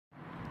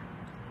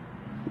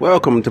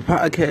Welcome to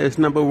podcast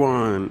number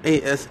 1,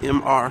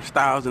 ASMR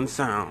Styles and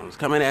Sounds,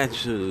 coming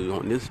at you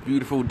on this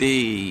beautiful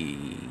day,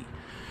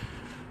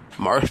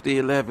 March the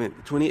 11th,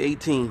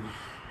 2018.